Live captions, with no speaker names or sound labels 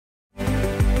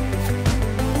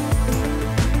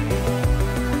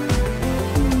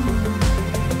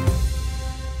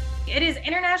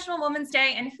International Women's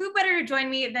Day, and who better to join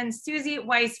me than Suzi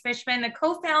Weiss-Fischmann, the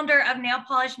co-founder of nail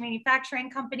polish manufacturing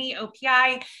company,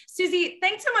 OPI. Suzi,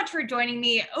 thanks so much for joining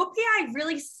me. OPI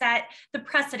really set the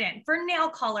precedent for nail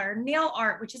color, nail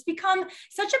art, which has become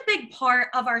such a big part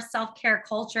of our self-care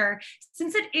culture.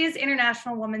 Since it is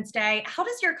International Women's Day, how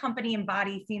does your company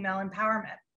embody female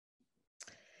empowerment?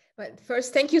 But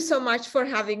first, thank you so much for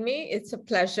having me. It's a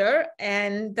pleasure.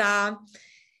 And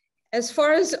as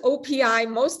far as OPI,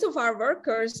 most of our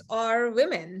workers are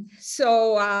women.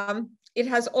 So it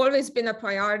has always been a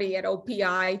priority at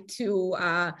OPI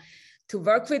to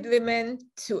work with women,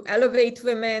 to elevate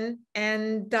women,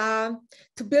 and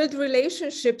to build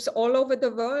relationships all over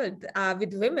the world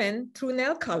with women through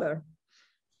nail color.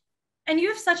 And you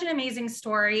have such an amazing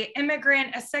story,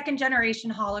 immigrant, a second-generation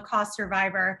Holocaust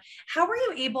survivor. How were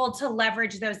you able to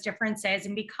leverage those differences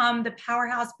and become the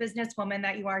powerhouse businesswoman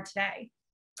that you are today?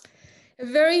 A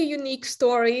very unique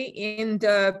story in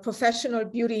the professional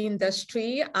beauty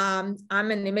industry. I'm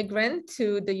an immigrant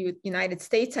to the United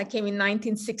States. I came in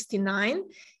 1969,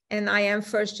 and I am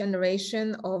first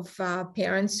generation of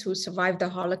parents who survived the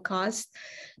Holocaust.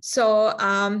 So,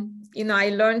 I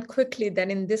learned quickly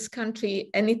that in this country,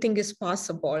 anything is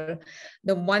possible.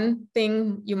 The one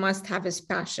thing you must have is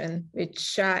passion,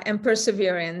 and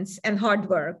perseverance and hard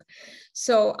work.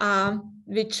 So,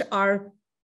 which are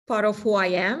part of who I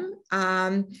am.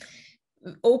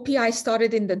 OPI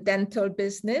started in the dental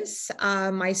business.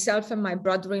 Myself and my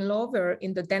brother-in-law were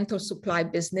in the dental supply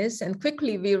business. And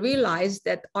quickly we realized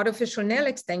that artificial nail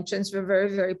extensions were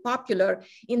very, very popular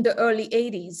in the early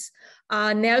 80s.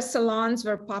 Nail salons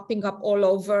were popping up all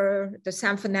over the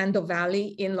San Fernando Valley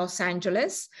in Los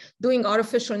Angeles, doing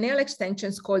artificial nail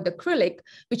extensions called acrylic,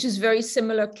 which is very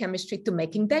similar chemistry to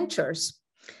making dentures.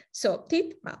 So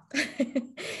teeth, mouth.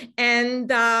 And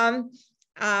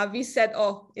we said,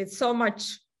 oh, it's so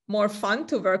much more fun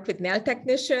to work with nail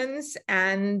technicians.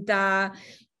 And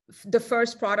the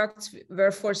first products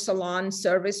were for salon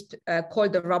service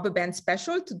called the rubber band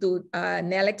special to do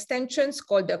nail extensions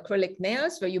called the acrylic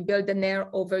nails, where you build the nail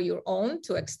over your own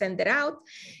to extend it out.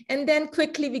 And then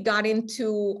quickly we got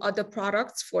into other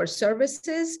products for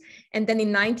services. And then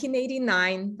in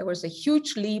 1989, there was a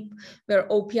huge leap where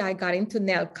OPI got into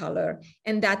nail color.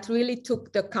 And that really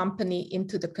took the company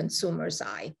into the consumer's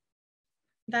eye.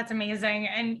 That's amazing.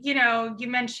 And, you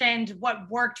mentioned what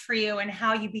worked for you and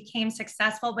how you became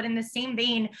successful, but in the same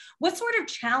vein, what sort of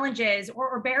challenges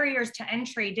or barriers to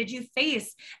entry did you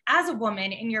face as a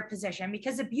woman in your position?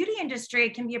 Because the beauty industry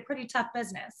can be a pretty tough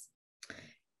business.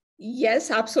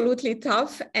 Yes, absolutely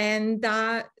tough. And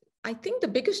I think the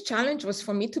biggest challenge was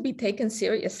for me to be taken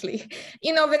seriously.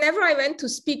 Whenever I went to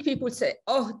speak, people would say,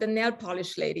 oh, the nail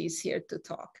polish lady is here to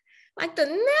talk. Like the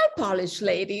nail polish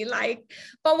lady,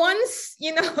 but once,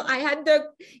 I had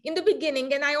in the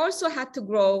beginning, and I also had to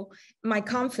grow my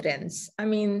confidence. I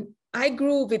mean, I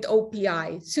grew with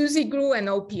OPI. Suzi grew and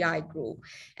OPI grew.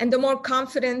 And the more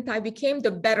confident I became,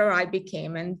 the better I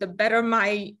became and the better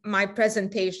my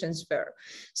presentations were.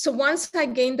 So once I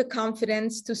gained the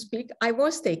confidence to speak, I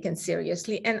was taken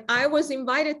seriously. And I was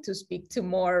invited to speak to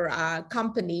more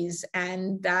companies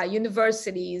and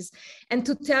universities and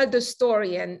to tell the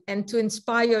story and to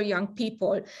inspire young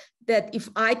people that if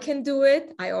I can do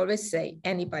it, I always say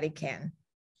anybody can.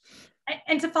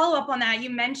 And to follow up on that, you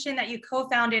mentioned that you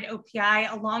co-founded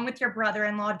OPI along with your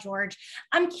brother-in-law, George.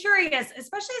 I'm curious,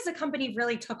 especially as the company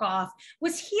really took off,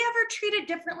 was he ever treated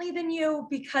differently than you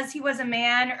because he was a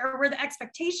man, or were the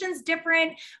expectations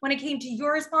different when it came to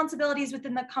your responsibilities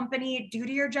within the company due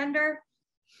to your gender?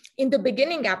 In the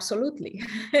beginning, absolutely.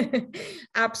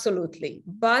 Absolutely.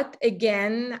 But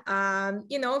again,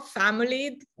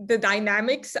 family, the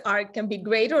dynamics can be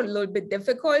great or a little bit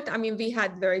difficult. I mean, we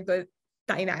had very good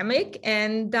dynamic,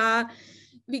 and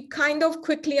we kind of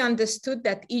quickly understood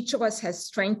that each of us has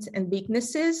strengths and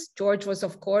weaknesses. George was,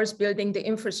 of course, building the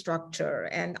infrastructure,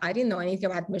 and I didn't know anything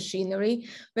about machinery,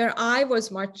 where I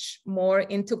was much more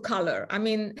into color. I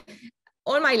mean,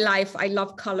 all my life, I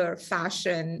love color,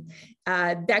 fashion,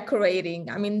 decorating.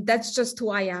 I mean, that's just who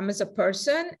I am as a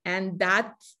person. And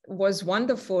that was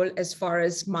wonderful as far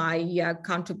as my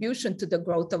contribution to the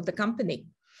growth of the company.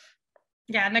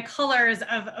 Yeah, and the colors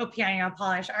of OPI nail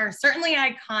polish are certainly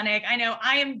iconic. I know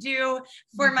I am due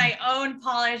for my own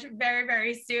polish very,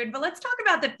 very soon, but let's talk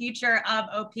about the future of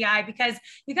OPI, because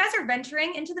you guys are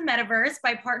venturing into the metaverse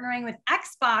by partnering with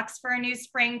Xbox for a new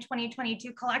spring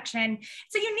 2022 collection.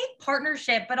 It's a unique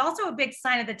partnership, but also a big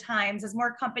sign of the times as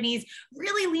more companies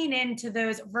really lean into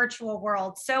those virtual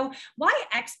worlds. So why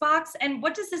Xbox, and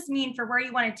what does this mean for where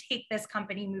you want to take this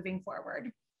company moving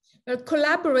forward? Well,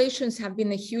 collaborations have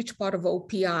been a huge part of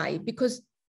OPI because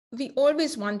we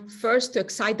always want first to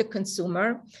excite the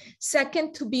consumer,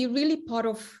 second to be really part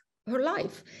of her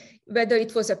life, whether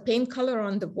it was a paint color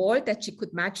on the wall that she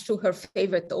could match to her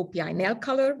favorite OPI nail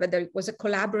color, whether it was a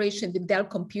collaboration with Dell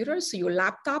computers, so your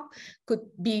laptop could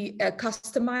be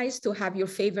customized to have your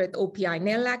favorite OPI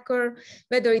nail lacquer,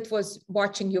 whether it was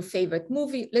watching your favorite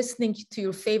movie, listening to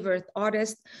your favorite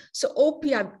artist. So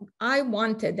OPI, I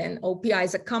wanted, and OPI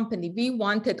as a company, we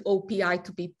wanted OPI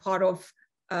to be part of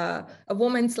a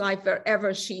woman's life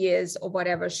wherever she is or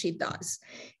whatever she does.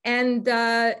 And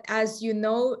as you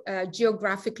know,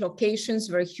 geographic locations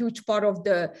were a huge part of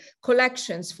the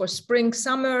collections for spring,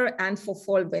 summer, and for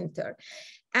fall, winter.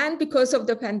 And because of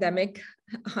the pandemic,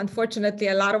 unfortunately,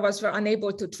 a lot of us were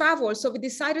unable to travel. So we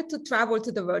decided to travel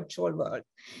to the virtual world.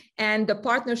 And the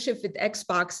partnership with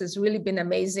Xbox has really been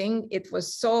amazing. It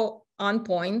was so on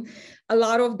point. There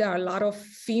are a lot of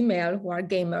female who are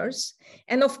gamers.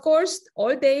 And of course,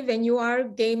 all day when you are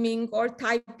gaming or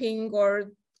typing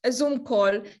or a Zoom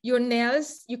call, your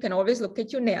nails, you can always look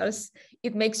at your nails.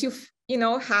 It makes you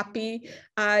happy,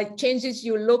 changes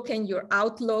your look and your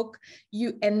outlook.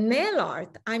 And nail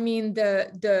art, I mean,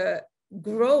 the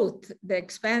growth, the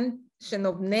expansion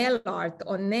of nail art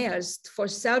on nails for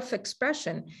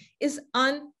self-expression is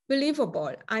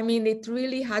unbelievable. I mean, it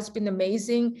really has been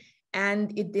amazing,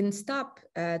 and it didn't stop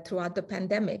throughout the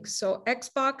pandemic. So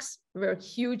Xbox, we're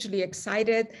hugely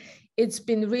excited. It's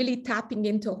been really tapping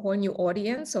into a whole new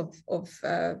audience of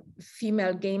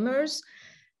female gamers.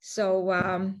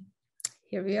 So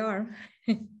here we are.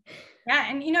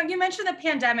 Yeah, and you mentioned the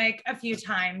pandemic a few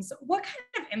times. What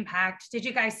kind of impact did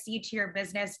you guys see to your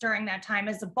business during that time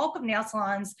as the bulk of nail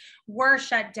salons were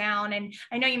shut down? And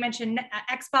I know you mentioned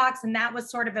Xbox, and that was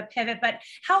sort of a pivot, but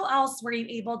how else were you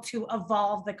able to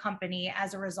evolve the company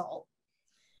as a result?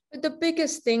 The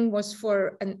biggest thing was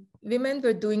for women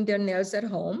were doing their nails at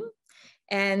home,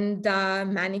 and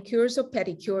manicures or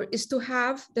pedicure is to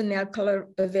have the nail color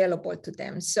available to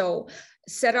them. So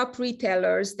set up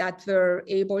retailers that were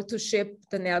able to ship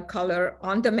the nail color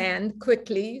on demand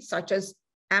quickly, such as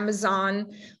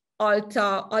Amazon,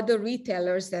 Ulta, other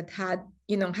retailers that had,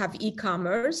 have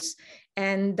e-commerce.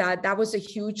 And that was a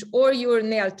huge, or your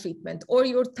nail treatment, or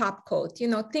your top coat,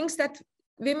 things that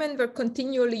women were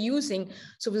continually using.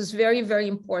 So it was very, very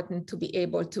important to be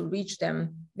able to reach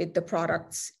them with the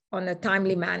products on a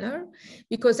timely manner,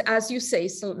 because as you say,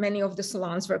 so many of the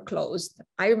salons were closed.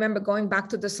 I remember going back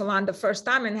to the salon the first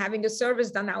time and having a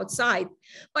service done outside,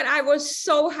 but I was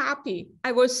so happy.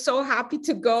 I was so happy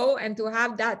to go and to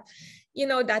have that,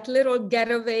 that little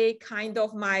getaway, kind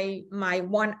of my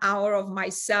 1 hour of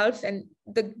myself. And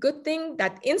the good thing,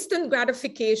 that instant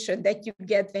gratification that you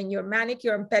get when your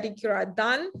manicure and pedicure are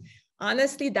done,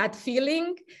 honestly, that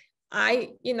feeling, I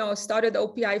started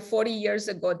OPI 40 years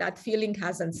ago. That feeling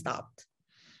hasn't stopped.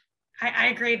 I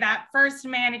agree. That first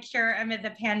manicure amid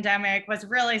the pandemic was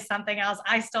really something else.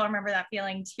 I still remember that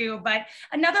feeling too. But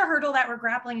another hurdle that we're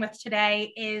grappling with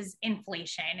today is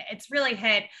inflation. It's really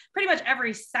hit pretty much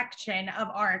every section of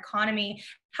our economy.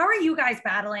 How are you guys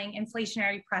battling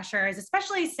inflationary pressures,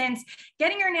 especially since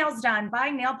getting your nails done,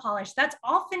 buying nail polish, that's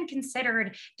often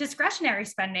considered discretionary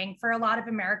spending for a lot of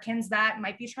Americans that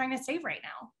might be trying to save right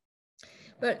now?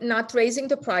 But not raising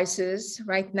the prices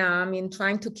right now. I mean,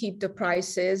 trying to keep the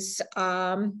prices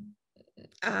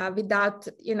without,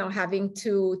 having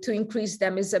to increase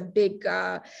them is a big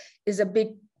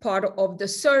part of the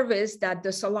service that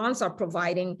the salons are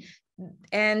providing,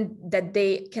 and that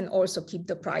they can also keep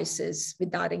the prices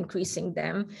without increasing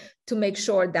them to make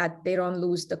sure that they don't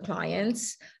lose the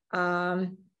clients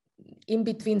in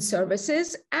between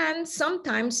services. And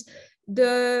sometimes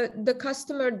the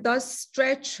customer does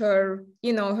stretch her,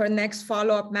 her next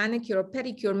follow-up manicure or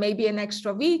pedicure, maybe an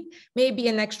extra week, maybe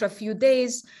an extra few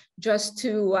days, just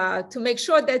to make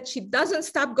sure that she doesn't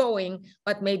stop going,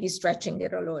 but maybe stretching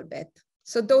it a little bit.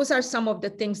 So those are some of the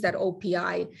things that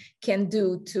OPI can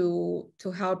do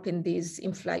to help in these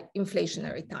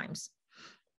inflationary times.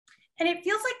 And it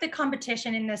feels like the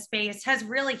competition in this space has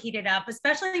really heated up,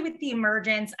 especially with the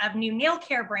emergence of new nail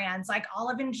care brands like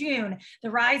Olive & June, the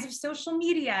rise of social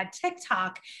media,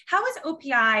 TikTok. How has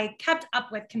OPI kept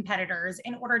up with competitors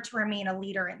in order to remain a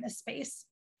leader in this space?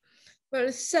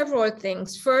 Well, several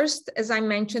things. First, as I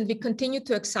mentioned, we continue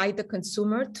to excite the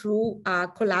consumer through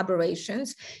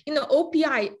collaborations.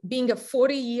 OPI, being a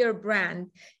 40-year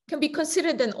brand, can be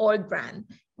considered an old brand.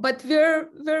 But we're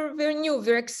new,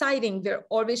 we're exciting, we're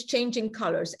always changing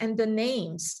colors. And the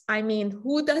names, I mean,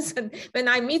 who doesn't, when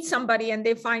I meet somebody and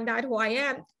they find out who I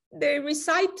am, they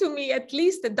recite to me at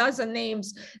least a dozen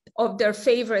names of their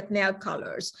favorite nail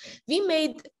colors. We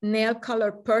made nail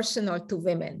color personal to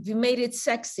women. We made it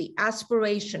sexy,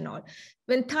 aspirational.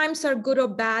 When times are good or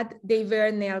bad, they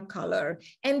wear nail color.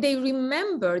 And they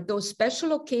remember those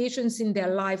special occasions in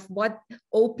their life, what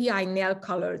OPI nail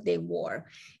color they wore.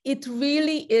 It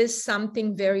really is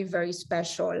something very, very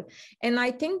special. And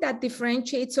I think that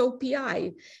differentiates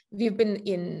OPI. We've been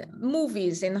in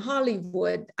movies, in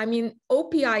Hollywood. I mean,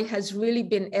 OPI has really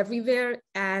been everywhere.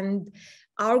 And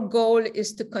our goal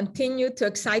is to continue to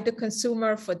excite the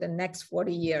consumer for the next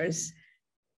 40 years.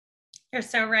 You're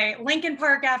so right. Lincoln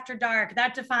Park after dark,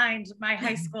 that defined my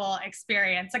high school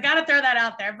experience. I got to throw that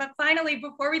out there. But finally,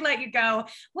 before we let you go,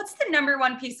 what's the number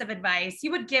one piece of advice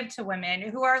you would give to women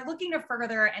who are looking to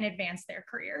further and advance their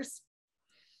careers?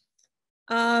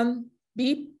 Have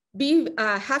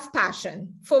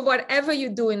passion for whatever you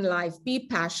do in life. Be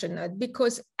passionate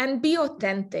and be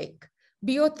authentic.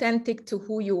 Be authentic to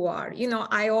who you are. You know,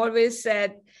 I always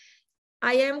said,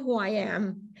 I am who I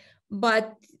am,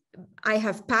 but I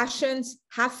have passions,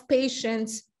 have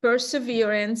patience,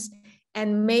 perseverance,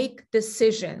 and make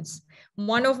decisions.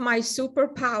 One of my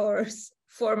superpowers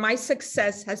for my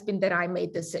success has been that I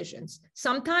made decisions.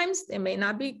 Sometimes they may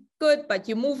not be good, but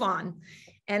you move on.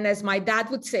 And as my dad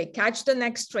would say, catch the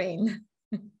next train.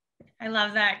 I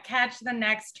love that. Catch the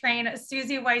next train.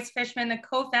 Suzi Weiss-Fischmann, the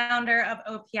co-founder of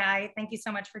OPI. Thank you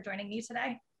so much for joining me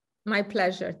today. My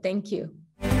pleasure. Thank you.